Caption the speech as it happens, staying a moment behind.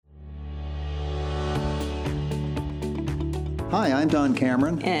Hi, I'm Don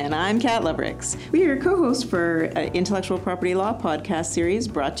Cameron. And I'm Kat Leverix. We are your co-hosts for an Intellectual Property Law podcast series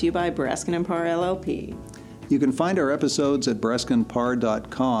brought to you by Bereskin & Parr LLP. You can find our episodes at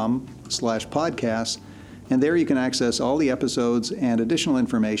bereskinparr.com/podcasts, and there you can access all the episodes and additional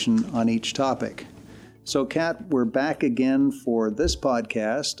information on each topic. So, Kat, we're back again for this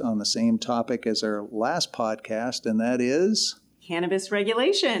podcast on the same topic as our last podcast, and that is cannabis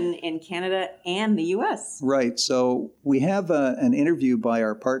regulation in Canada and the U.S. Right. So we have an interview by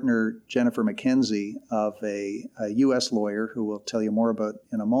our partner, Jennifer McKenzie, of a U.S. lawyer who we'll tell you more about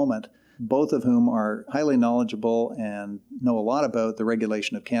in a moment, both of whom are highly knowledgeable and know a lot about the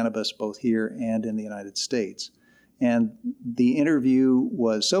regulation of cannabis both here and in the United States. And the interview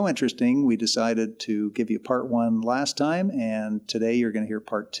was so interesting, we decided to give you part one last time, and today you're going to hear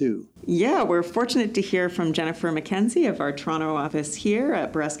part two. Yeah, we're fortunate to hear from Jennifer McKenzie of our Toronto office here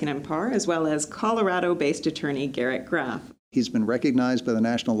at Bereskin & Parr, as well as Colorado-based attorney Garrett Graff. He's been recognized by the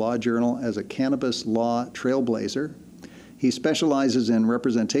National Law Journal as a cannabis law trailblazer. He specializes in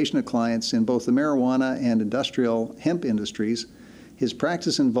representation of clients in both the marijuana and industrial hemp industries. His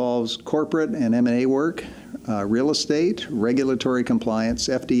practice involves corporate and M&A work, real estate, regulatory compliance,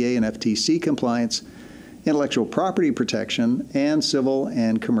 FDA and FTC compliance, intellectual property protection, and civil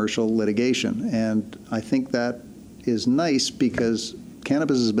and commercial litigation. And I think that is nice because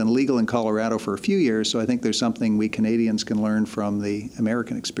cannabis has been legal in Colorado for a few years, so I think there's something we Canadians can learn from the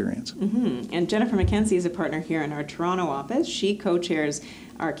American experience. Mm-hmm. And Jennifer McKenzie is a partner here in our Toronto office. She co-chairs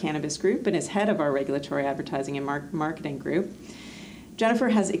our cannabis group and is head of our regulatory advertising and marketing group. Jennifer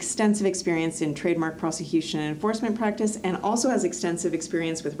has extensive experience in trademark prosecution and enforcement practice and also has extensive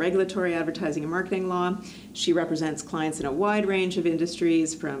experience with regulatory advertising and marketing law. She represents clients in a wide range of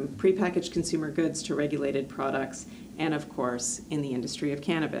industries, from prepackaged consumer goods to regulated products, and of course, in the industry of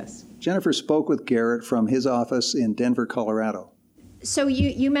cannabis. Jennifer spoke with Garrett from his office in Denver, Colorado. So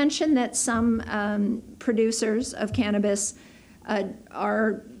you mentioned that some producers of cannabis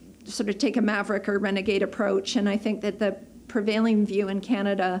are sort of take a maverick or renegade approach, and I think that the prevailing view in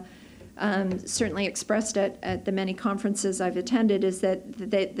Canada, certainly expressed at the many conferences I've attended, is that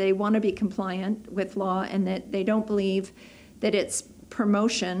they want to be compliant with law and that they don't believe that it's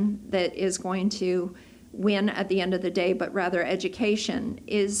promotion that is going to win at the end of the day, but rather education.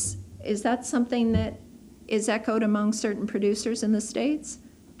 Is that something that is echoed among certain producers in the States?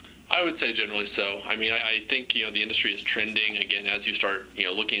 I would say generally so. I mean, I think, the industry is trending, again, as you start,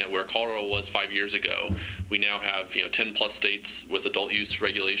 looking at where Colorado was 5 years ago. We now have, 10 plus states with adult use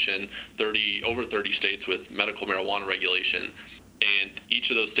regulation, over 30 states with medical marijuana regulation. And each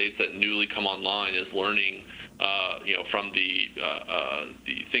of those states that newly come online is learning, from the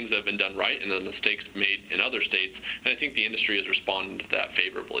things that have been done right and the mistakes made in other states. And I think the industry is responding to that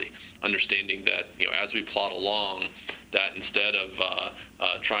favorably, understanding that, as we plod along, that instead of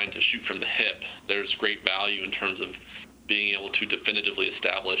trying to shoot from the hip, there's great value in terms of being able to definitively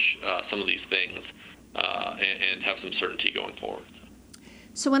establish some of these things and have some certainty going forward.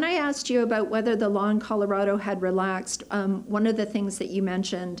 So when I asked you about whether the law in Colorado had relaxed, one of the things that you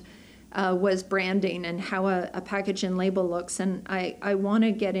mentioned was branding and how a package and label looks. And I want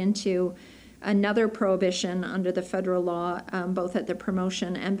to get into another prohibition under the federal law, both at the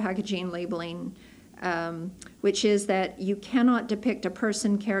promotion and packaging labeling, which is that you cannot depict a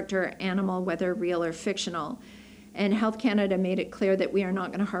person, character, or animal, whether real or fictional. And Health Canada made it clear that we are not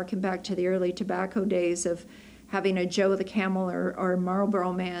going to harken back to the early tobacco days of having a Joe the Camel or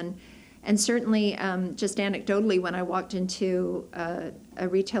Marlboro Man. And certainly, just anecdotally, when I walked into a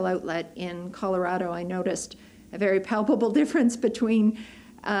retail outlet in Colorado, I noticed a very palpable difference between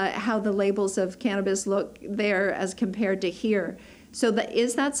how the labels of cannabis look there as compared to here. So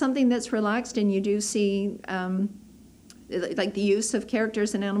is that something that's relaxed, and you do see like the use of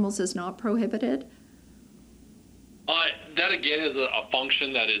characters and animals is not prohibited? That, again, is a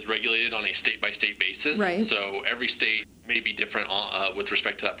function that is regulated on a state-by-state basis. Right. So every state may be different with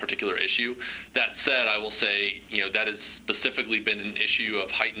respect to that particular issue. That said, I will say, that has specifically been an issue of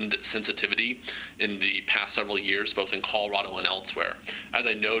heightened sensitivity in the past several years, both in Colorado and elsewhere. As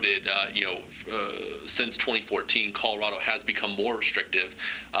I noted, since 2014, Colorado has become more restrictive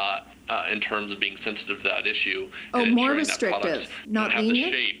in terms of being sensitive to that issue. Oh, and more restrictive, restrictive, not have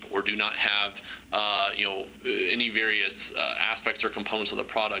lenient? the shape or do not have any various aspects or components of the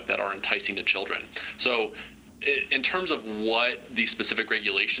product that are enticing to children. So in terms of what the specific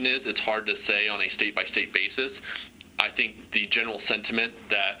regulation is, it's hard to say on a state-by-state basis. I think the general sentiment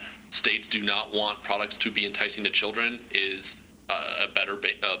that states do not want products to be enticing to children is a better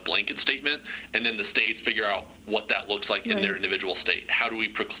blanket statement, and then the states figure out what that looks like in their individual state. How do we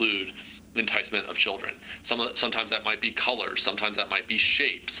preclude enticement of children. Sometimes that might be colors, sometimes that might be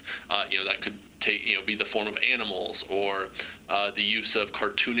shapes. That could be the form of animals, or the use of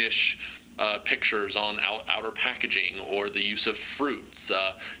cartoonish pictures on outer packaging, or the use of fruits.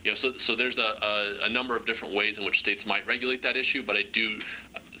 So there's a number of different ways in which states might regulate that issue, but I do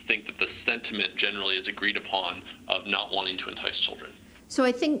think that the sentiment generally is agreed upon of not wanting to entice children. So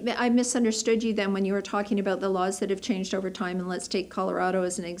I think I misunderstood you then when you were talking about the laws that have changed over time, and let's take Colorado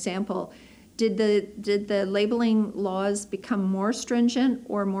as an example. Did the labeling laws become more stringent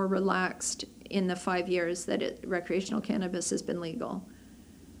or more relaxed in the 5 years that recreational cannabis has been legal?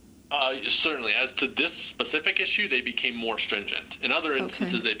 Certainly. As to this specific issue, they became more stringent. In other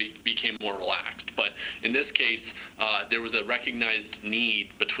instances, they became more relaxed. But in this case, there was a recognized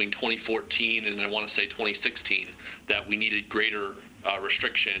need between 2014 and I want to say 2016 that we needed greater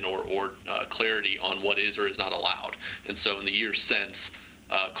restriction or clarity on what is or is not allowed. And so in the years since,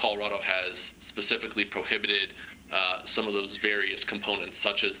 Colorado has specifically prohibited some of those various components,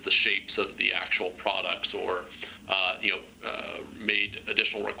 such as the shapes of the actual products, or made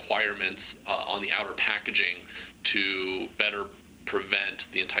additional requirements on the outer packaging to better prevent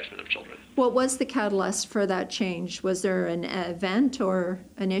the enticement of children. What was the catalyst for that change? Was there an event or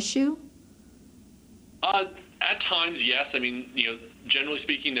an issue? At times, yes. I mean, generally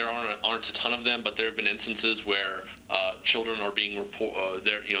speaking, there aren't a ton of them, but there have been instances where children are being reported.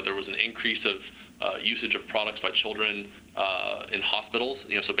 There was an increase of usage of products by children in hospitals.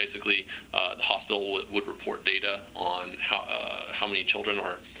 So basically, the hospital would report data on how many children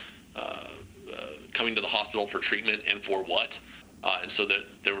are coming to the hospital for treatment and for what. And so that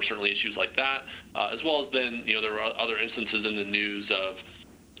there were certainly issues like that, as well as then there were other instances in the news of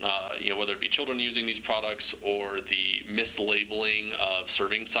whether it be children using these products or the mislabeling of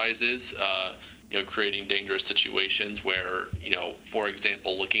serving sizes, creating dangerous situations where, for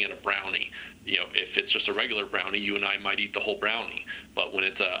example, looking at a brownie, if it's just a regular brownie, you and I might eat the whole brownie. But when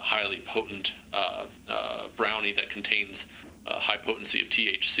it's a highly potent brownie that contains a high potency of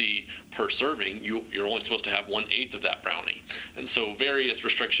THC per serving, you're only supposed to have 1/8 of that brownie. And so various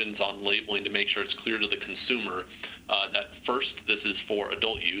restrictions on labeling to make sure it's clear to the consumer that first, this is for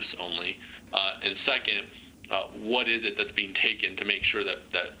adult use only, and second, what is it that's being taken to make sure that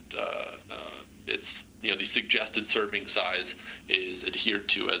it's the suggested serving size is adhered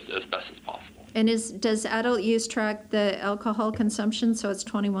to as best as possible. And does adult use track the alcohol consumption, so it's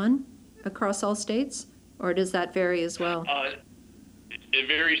 21 across all states, or does that vary as well? It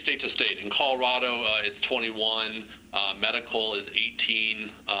varies state to state. In Colorado, it's 21. Medical is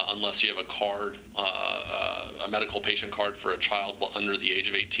 18, unless you have a card, a medical patient card for a child under the age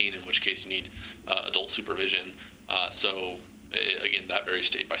of 18, in which case you need adult supervision. Again, that varies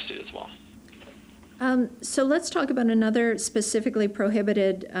state by state as well. So let's talk about another specifically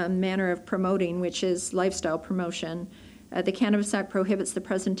prohibited manner of promoting, which is lifestyle promotion. The Cannabis Act prohibits the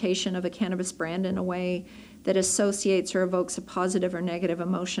presentation of a cannabis brand in a way that associates or evokes a positive or negative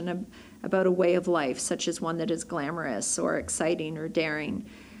emotion about a way of life, such as one that is glamorous or exciting or daring.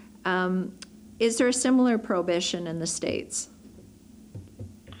 Is there a similar prohibition in the states?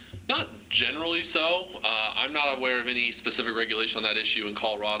 Not generally so. I'm not aware of any specific regulation on that issue in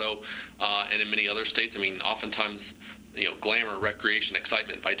Colorado and in many other states. I mean, oftentimes, glamour, recreation,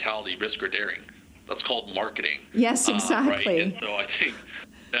 excitement, vitality, risk, or daring. That's called marketing. Yes, exactly. Right?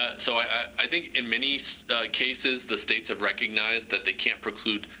 And so I think in many cases the states have recognized that they can't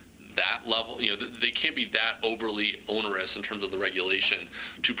preclude that level. They can't be that overly onerous in terms of the regulation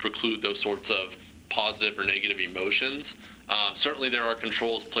to preclude those sorts of positive or negative emotions. Certainly there are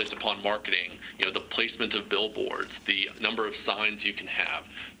controls placed upon marketing, the placement of billboards, the number of signs you can have,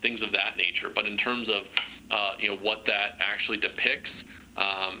 things of that nature. But in terms of, what that actually depicts,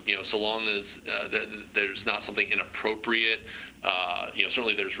 so long as there's not something inappropriate,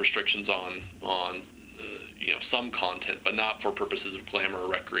 certainly there's restrictions on some content, but not for purposes of glamour or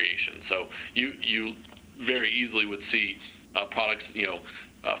recreation. So you very easily would see products,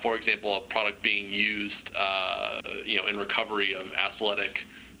 for example, a product being used, in recovery of athletic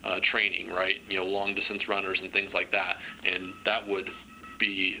training, right? Long distance runners and things like that, and that would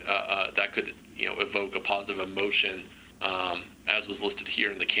be that could evoke a positive emotion, as was listed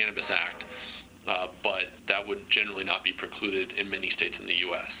here in the Cannabis Act, but that would generally not be precluded in many states in the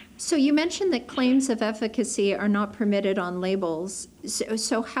U.S. So you mentioned that claims of efficacy are not permitted on labels.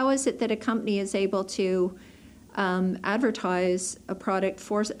 So how is it that a company is able to advertise a product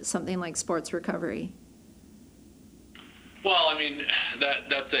for something like sports recovery? Well, I mean,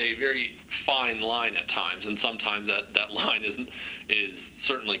 that's a very fine line at times, and sometimes that line is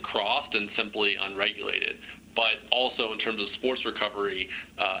certainly crossed and simply unregulated. But also in terms of sports recovery,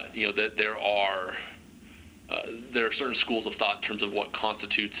 that there are certain schools of thought in terms of what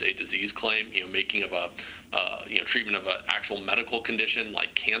constitutes a disease claim, making of a treatment of an actual medical condition like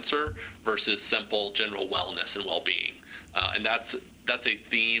cancer versus simple general wellness and well-being. And that's a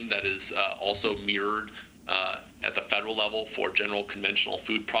theme that is also mirrored at the federal level for general conventional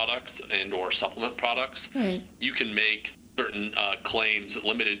food products and or supplement products. Right. You can make certain claims,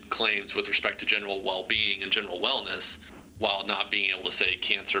 limited claims with respect to general well-being and general wellness, while not being able to say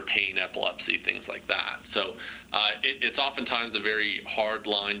cancer, pain, epilepsy, things like that. So it's oftentimes a very hard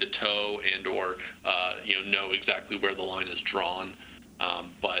line to toe and or know exactly where the line is drawn.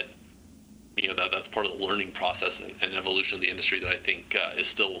 But that's part of the learning process and evolution of the industry that I think is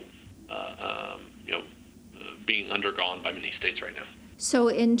still being undergone by many states right now. So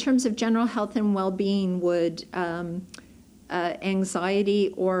in terms of general health and well-being, would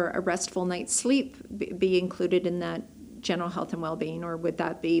anxiety or a restful night's sleep be included in that general health and well-being, or would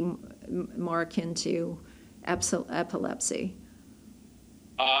that be more akin to epilepsy?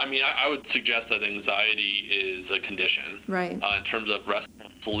 I would suggest that anxiety is a condition. Right. In terms of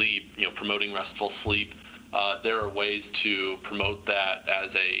restful sleep, promoting restful sleep, there are ways to promote that as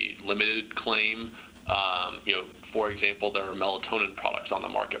a limited claim. For example, there are melatonin products on the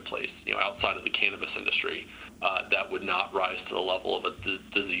marketplace, outside of the cannabis industry, that would not rise to the level of a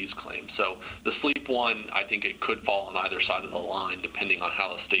disease claim. So the sleep one, I think it could fall on either side of the line, depending on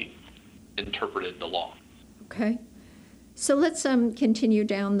how the state interpreted the law. Okay. So let's continue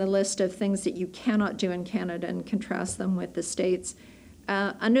down the list of things that you cannot do in Canada and contrast them with the states.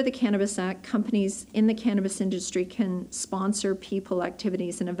 Under the Cannabis Act, companies in the cannabis industry can sponsor people,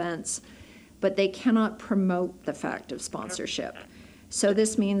 activities, and events, but they cannot promote the fact of sponsorship. So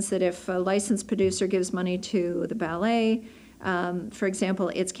this means that if a licensed producer gives money to the ballet, for example,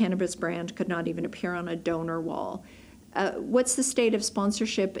 its cannabis brand could not even appear on a donor wall. What's the state of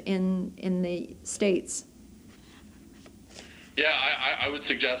sponsorship in the States? Yeah, I would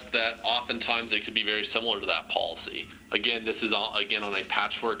suggest that oftentimes it could be very similar to that policy. Again, this is on a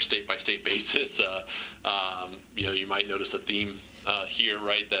patchwork state-by-state basis. You might notice a theme here,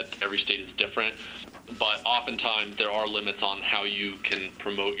 right, that every state is different. But oftentimes there are limits on how you can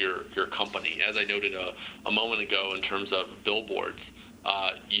promote your company. As I noted a moment ago in terms of billboards,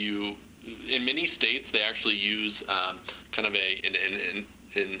 in many states they actually use kind of an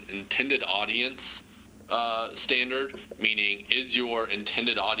intended audience standard, meaning is your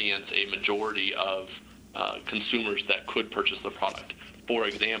intended audience a majority of consumers that could purchase the product? For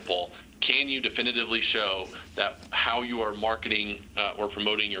example, can you definitively show that how you are marketing or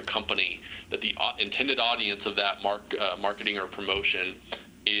promoting your company, that the intended audience of that marketing or promotion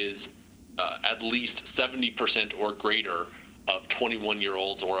is at least 70% or greater of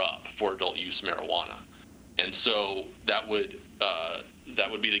 21-year-olds or up for adult use marijuana? And so that would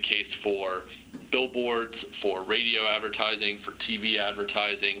be the case for billboards, for radio advertising, for TV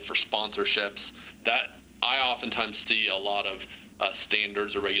advertising, for sponsorships. That I oftentimes see a lot of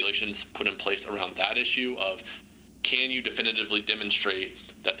standards or regulations put in place around that issue of, can you definitively demonstrate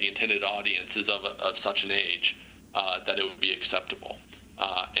that the intended audience is of such an age that it would be acceptable?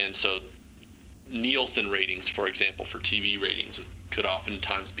 And so Nielsen ratings, for example, for TV ratings could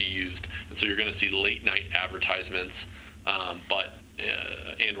oftentimes be used. And so you're going to see late night advertisements,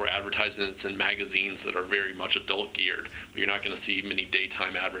 and/or advertisements in magazines that are very much adult geared. But you're not going to see many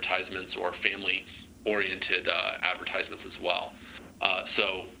daytime advertisements or family-oriented advertisements as well.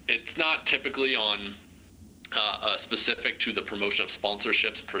 So it's not typically on specific to the promotion of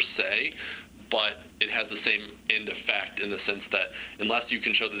sponsorships per se, but it has the same end effect in the sense that unless you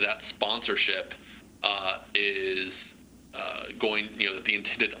can show that sponsorship is going, that the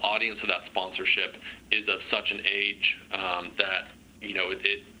intended audience of that sponsorship is of such an age that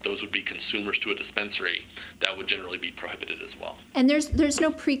those would be consumers to a dispensary, that would generally be prohibited as well. And there's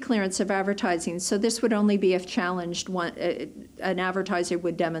no pre-clearance of advertising, so this would only be if challenged. An advertiser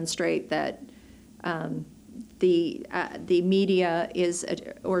would demonstrate that the media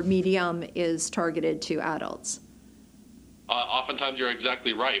medium is targeted to adults. Oftentimes you're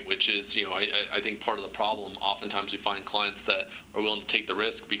exactly right, which is, I think part of the problem. Oftentimes we find clients that are willing to take the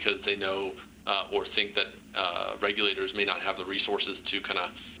risk because they know or think that regulators may not have the resources to kind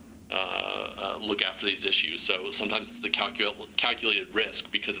of look after these issues. So sometimes it's the calculated risk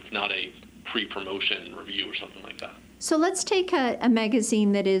because it's not a pre-promotion review or something like that. So let's take a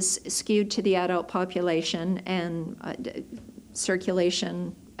magazine that is skewed to the adult population, and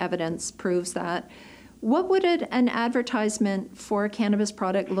circulation evidence proves that. What would an advertisement for a cannabis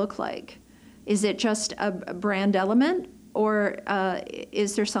product look like? Is it just a brand element, or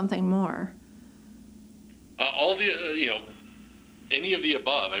is there something more? All of the, any of the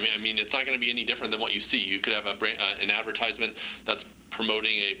above. I mean, it's not going to be any different than what you see. You could have an advertisement that's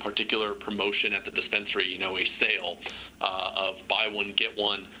promoting a particular promotion at the dispensary, a sale of buy one, get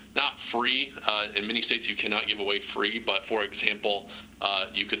one, not free. In many states, you cannot give away free, but for example,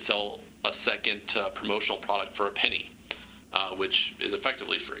 you could sell a second promotional product for a penny, which is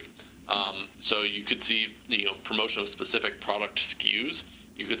effectively free. So you could see, promotion of specific product SKUs.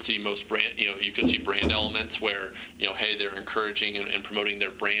 You could see you could see brand elements where, hey, they're encouraging and promoting their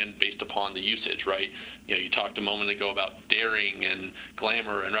brand based upon the usage, right? You talked a moment ago about daring and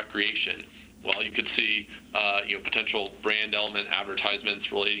glamour and recreation. Well, you could see, potential brand element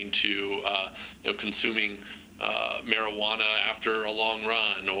advertisements relating to, consuming marijuana after a long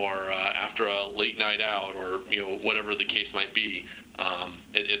run or after a late night out or, whatever the case might be.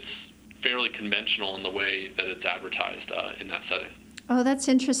 It's fairly conventional in the way that it's advertised in that setting. Oh, that's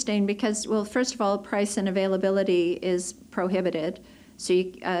interesting because, well, first of all, price and availability is prohibited. So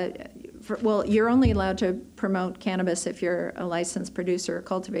you're only allowed to promote cannabis if you're a licensed producer or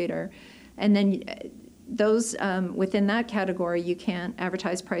cultivator. And then those within that category, you can't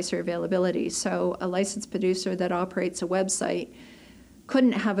advertise price or availability. So a licensed producer that operates a website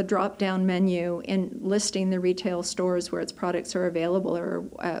couldn't have a drop-down menu in listing the retail stores where its products are available or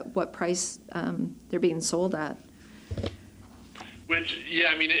at what price they're being sold at. Which, yeah,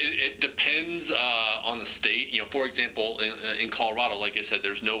 I mean, it depends on the state. For example, in Colorado, like I said,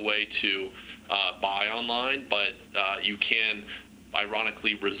 there's no way to buy online, but you can,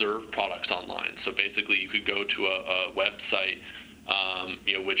 ironically, reserve products online. So basically, you could go to a website,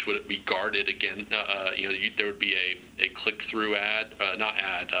 which would be guarded again. There would be a click-through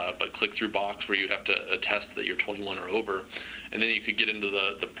but click-through box where you have to attest that you're 21 or over, and then you could get into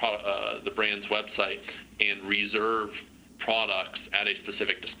the brand's website and reserve products at a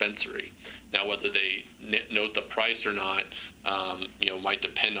specific dispensary. Now, whether they note the price or not, might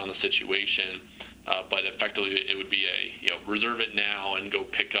depend on the situation. But effectively, it would be reserve it now and go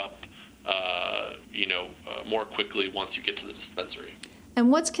pick up, more quickly once you get to the dispensary.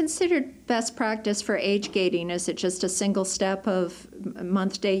 And what's considered best practice for age gating? Is it just a single step of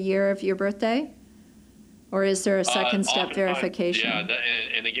month, day, year of your birthday? Or is there a second step verification? Yeah,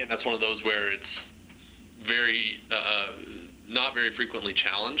 and again, that's one of those where it's very not very frequently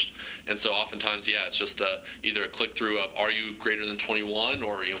challenged, and so oftentimes, it's just either a click through of are you greater than 21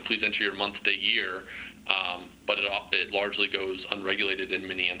 or please enter your month, day, year, but it largely goes unregulated in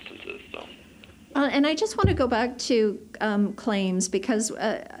many instances. So. And I just want to go back to claims because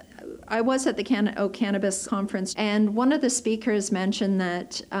I was at the Cannabis conference, and one of the speakers mentioned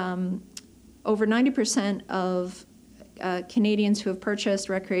that over 90% of Canadians who have purchased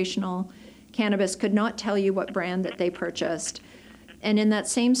recreational cannabis could not tell you what brand that they purchased. And in that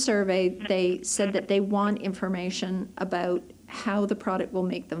same survey, they said that they want information about how the product will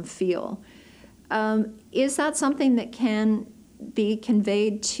make them feel. Is that something that can be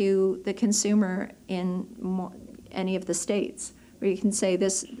conveyed to the consumer in any of the states, where you can say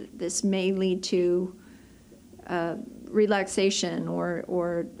this may lead to relaxation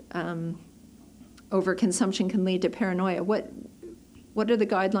or overconsumption can lead to paranoia? What are the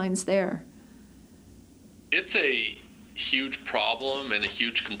guidelines there? It's a huge problem and a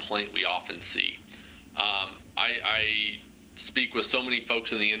huge complaint we often see. I speak with so many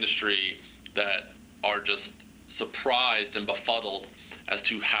folks in the industry that are just surprised and befuddled as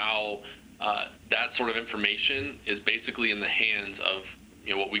to how that sort of information is basically in the hands of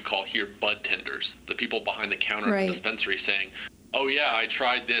what we call here bud tenders, the people behind the counter at the dispensary saying, oh yeah, I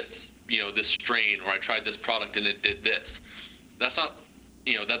tried this, this strain, or I tried this product and it did this. That's not,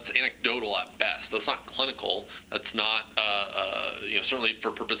 that's anecdotal at best. That's not clinical. That's not, certainly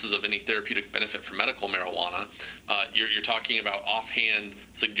for purposes of any therapeutic benefit for medical marijuana. You're talking about offhand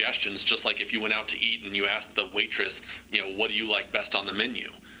suggestions, just like if you went out to eat and you asked the waitress, what do you like best on the menu?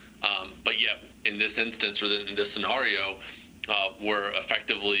 But yet, in this instance or in this scenario, we're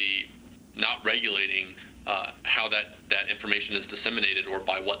effectively not regulating how that information is disseminated or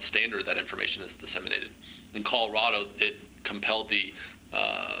by what standard that information is disseminated. In Colorado, it compelled the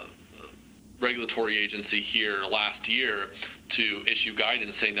regulatory agency here last year to issue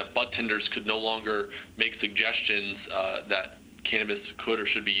guidance saying that bud tenders could no longer make suggestions that cannabis could or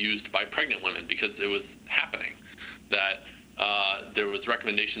should be used by pregnant women because it was happening, that there was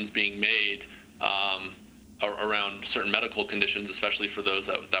recommendations being made around certain medical conditions, especially for those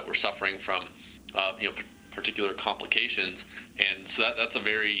that were suffering from particular complications. And so that's a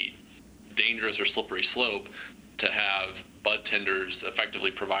very dangerous or slippery slope to have bud tenders effectively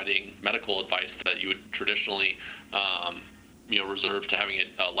providing medical advice that you would traditionally reserved to having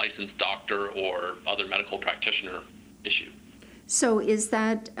a licensed doctor or other medical practitioner issue. So is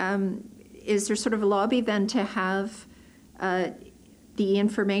that, is there sort of a lobby then to have the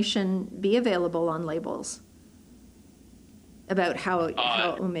information be available on labels about how it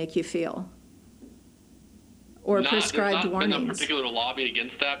will make you feel? Or prescribed warnings? There's not been a particular lobby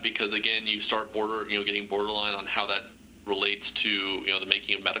against that because, again, you start getting borderline on how that relates to, the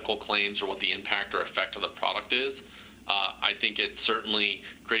making of medical claims or what the impact or effect of the product is. I think it's certainly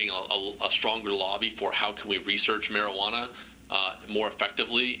creating a stronger lobby for how can we research marijuana more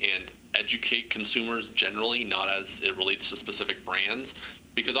effectively and educate consumers generally, not as it relates to specific brands,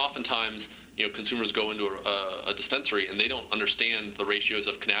 because oftentimes consumers go into a dispensary and they don't understand the ratios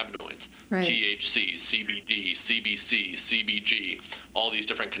of cannabinoids, right. THC, CBD, CBC, CBG, all these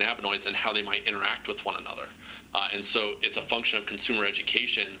different cannabinoids and how they might interact with one another. And so it's a function of consumer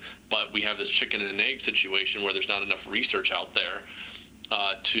education, but we have this chicken and egg situation where there's not enough research out there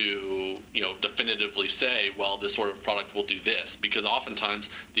to definitively say, well, this sort of product will do this, because oftentimes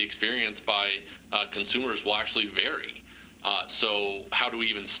the experience by consumers will actually vary. So how do we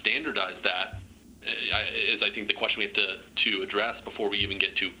even standardize that is, I think, the question we have to address before we even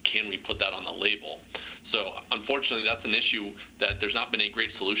get to can we put that on the label. So unfortunately, that's an issue that there's not been a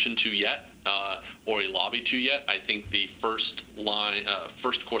great solution to yet or a lobby to yet. I think the first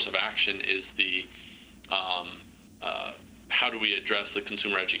course of action is the how do we address the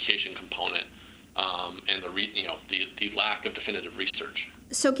consumer education component and the lack of definitive research.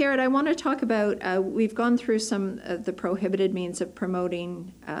 So Garrett, I want to talk about, we've gone through some of the prohibited means of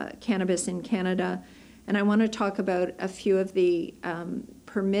promoting cannabis in Canada, and I want to talk about a few of the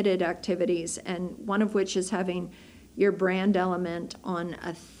permitted activities, and one of which is having your brand element on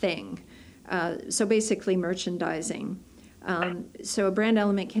a thing. So basically merchandising. So a brand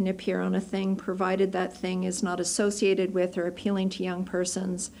element can appear on a thing provided that thing is not associated with or appealing to young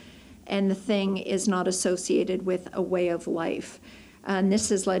persons, and the thing is not associated with a way of life. And this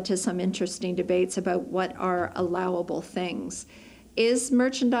has led to some interesting debates about what are allowable things. Is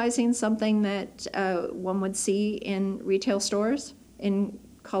merchandising something that one would see in retail stores in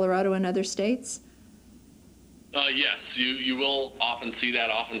Colorado and other states? Yes, you will often see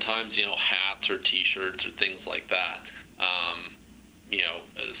that. Oftentimes, hats or T-shirts or things like that.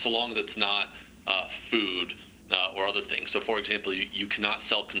 So long as it's not food or other things. So, for example, you cannot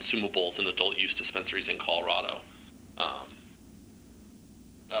sell consumables in adult use dispensaries in Colorado.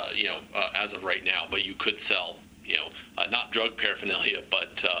 As of right now, but you could sell, not drug paraphernalia, but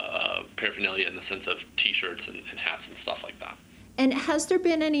paraphernalia in the sense of T-shirts and hats and stuff like that. And has there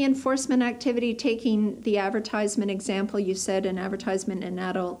been any enforcement activity, taking the advertisement example? You said an advertisement in an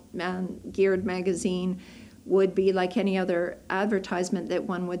adult geared magazine would be like any other advertisement that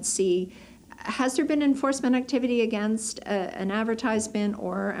one would see. Has there been enforcement activity against an advertisement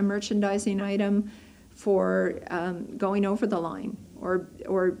or a merchandising item for going over the line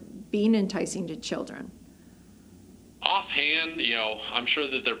or being enticing to children? Offhand, I'm sure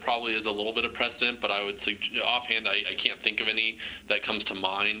that there probably is a little bit of precedent, but I would offhand, I can't think of any that comes to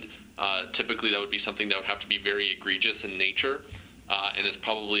mind. Typically, that would be something that would have to be very egregious in nature, and it's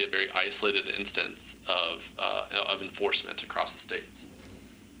probably a very isolated instance of enforcement across the states.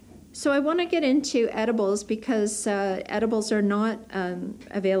 So I want to get into edibles because edibles are not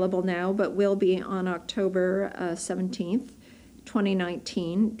available now, but will be on October 17th,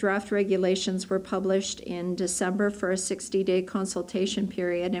 2019. Draft regulations were published in December for a 60-day consultation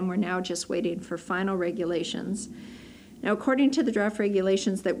period, and we're now just waiting for final regulations. Now, according to the draft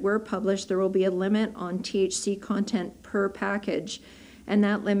regulations that were published, there will be a limit on THC content per package, and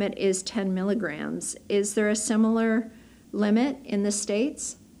that limit is 10 milligrams. Is there a similar limit in the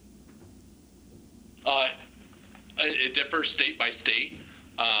states? It differs state by state,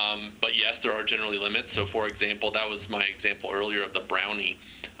 but yes, there are generally limits. So, for example, that was my example earlier of the brownie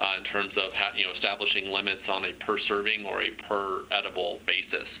in terms of establishing limits on a per serving or a per edible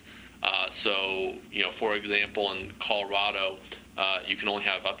basis. So, for example, in Colorado, you can only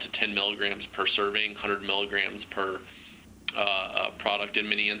have up to 10 milligrams per serving, 100 milligrams per product in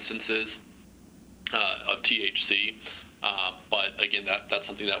many instances of THC. But again, that's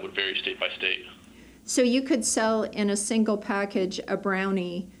something that would vary state by state. So you could sell in a single package a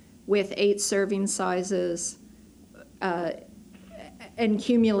brownie with 8 serving sizes, and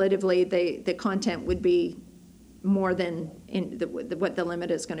cumulatively the content would be more than what the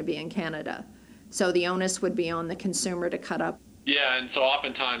limit is going to be in Canada. So the onus would be on the consumer to cut up. Yeah, and so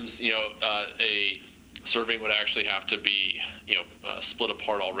oftentimes, a serving would actually have to be, split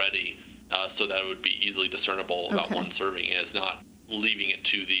apart already, so that it would be easily discernible about one serving, and it's not leaving it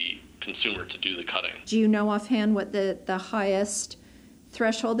to the consumer to do the cutting. Do you know offhand what the highest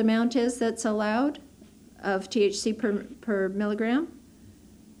threshold amount is that's allowed of THC per milligram?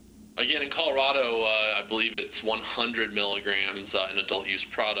 Again, in Colorado, I believe it's 100 milligrams in adult use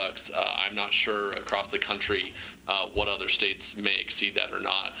products. I'm not sure across the country what other states may exceed that or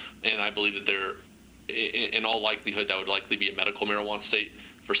not. And I believe that in all likelihood, that would likely be a medical marijuana state.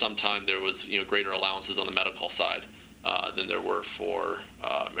 For some time, there was greater allowances on the medical side than there were for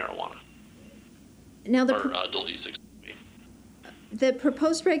marijuana. Now, or adult use. The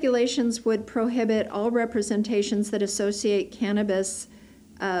proposed regulations would prohibit all representations that associate cannabis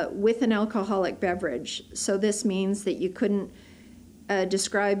with an alcoholic beverage. So this means that you couldn't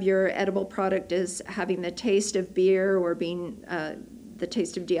describe your edible product as having the taste of beer or being the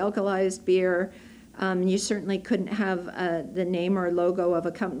taste of de-alkalized beer. You certainly couldn't have the name or logo of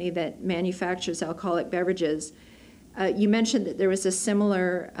a company that manufactures alcoholic beverages. You mentioned that there was a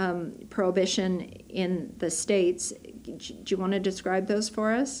similar prohibition in the States. Do you want to describe those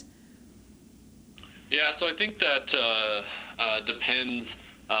for us? Yeah, so I think that depends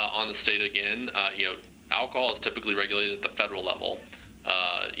on the state again. Alcohol is typically regulated at the federal level,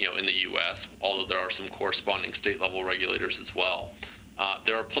 in the U.S., although there are some corresponding state-level regulators as well.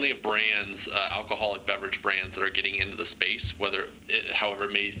 There are plenty of brands, alcoholic beverage brands, that are getting into the space, however,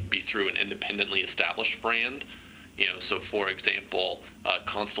 it may be through an independently established brand. So for example,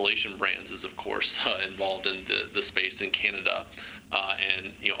 Constellation Brands is of course involved in the space in Canada,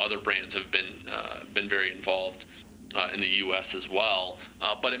 and other brands have been very involved in the U.S. as well,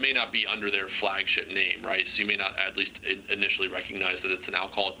 but it may not be under their flagship name, right? So you may not at least initially recognize that it's an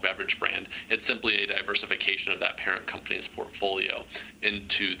alcoholic beverage brand. It's simply a diversification of that parent company's portfolio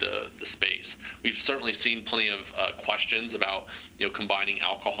into the space. We've certainly seen plenty of questions about combining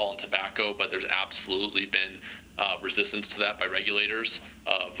alcohol and tobacco, but there's absolutely been resistance to that by regulators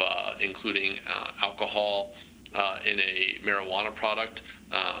of including alcohol in a marijuana product.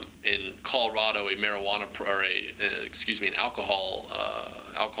 In Colorado, an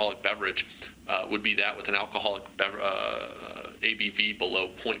alcoholic beverage would be that with an alcoholic ABV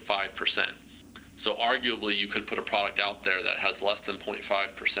below 0.5%. So arguably, you could put a product out there that has less than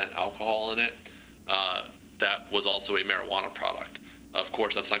 0.5% alcohol in it. That was also a marijuana product. Of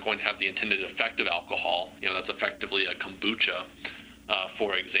course, that's not going to have the intended effect of alcohol. That's effectively a kombucha,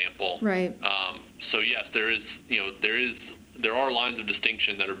 for example. Right. So yes, there are lines of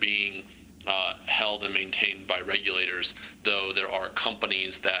distinction that are being held and maintained by regulators, though there are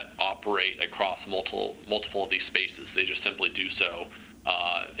companies that operate across multiple of these spaces. They just simply do so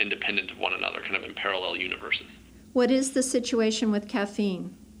independent of one another, kind of in parallel universes. What is the situation with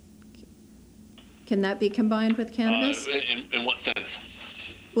caffeine? Can that be combined with cannabis? In what sense?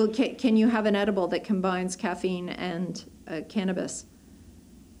 Well, can you have an edible that combines caffeine and cannabis?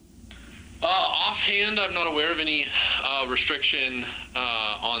 Offhand, I'm not aware of any restriction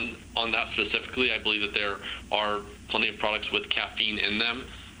on that specifically. I believe that there are plenty of products with caffeine in them.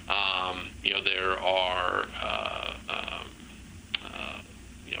 There are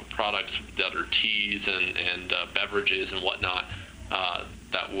products that are teas and beverages and whatnot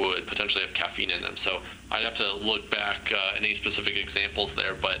that would potentially have caffeine in them. So I'd have to look back at any specific examples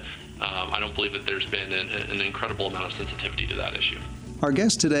there, but I don't believe that there's been an incredible amount of sensitivity to that issue. Our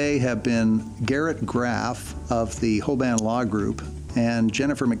guests today have been Garrett Graff of the Hoban Law Group and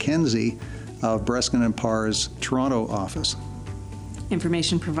Jennifer McKenzie of Breskin & Parr's Toronto office.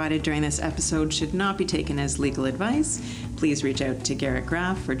 Information provided during this episode should not be taken as legal advice. Please reach out to Garrett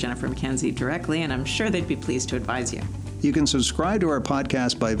Graff or Jennifer McKenzie directly, and I'm sure they'd be pleased to advise you. You can subscribe to our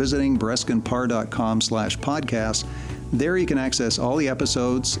podcast by visiting breskinparr.com/podcast. There you can access all the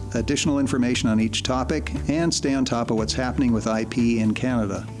episodes, additional information on each topic, and stay on top of what's happening with IP in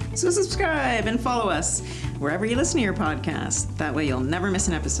Canada. So subscribe and follow us wherever you listen to your podcast. That way you'll never miss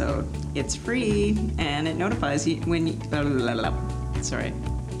an episode. It's free, and it notifies you when you... Sorry.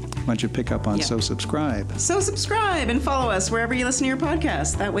 Why don't you pick up on So Subscribe? So subscribe and follow us wherever you listen to your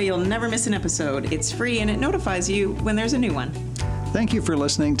podcast. That way you'll never miss an episode. It's free, and it notifies you when there's a new one. Thank you for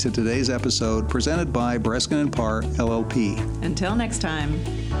listening to today's episode presented by Breskin & Parr, LLP. Until next time.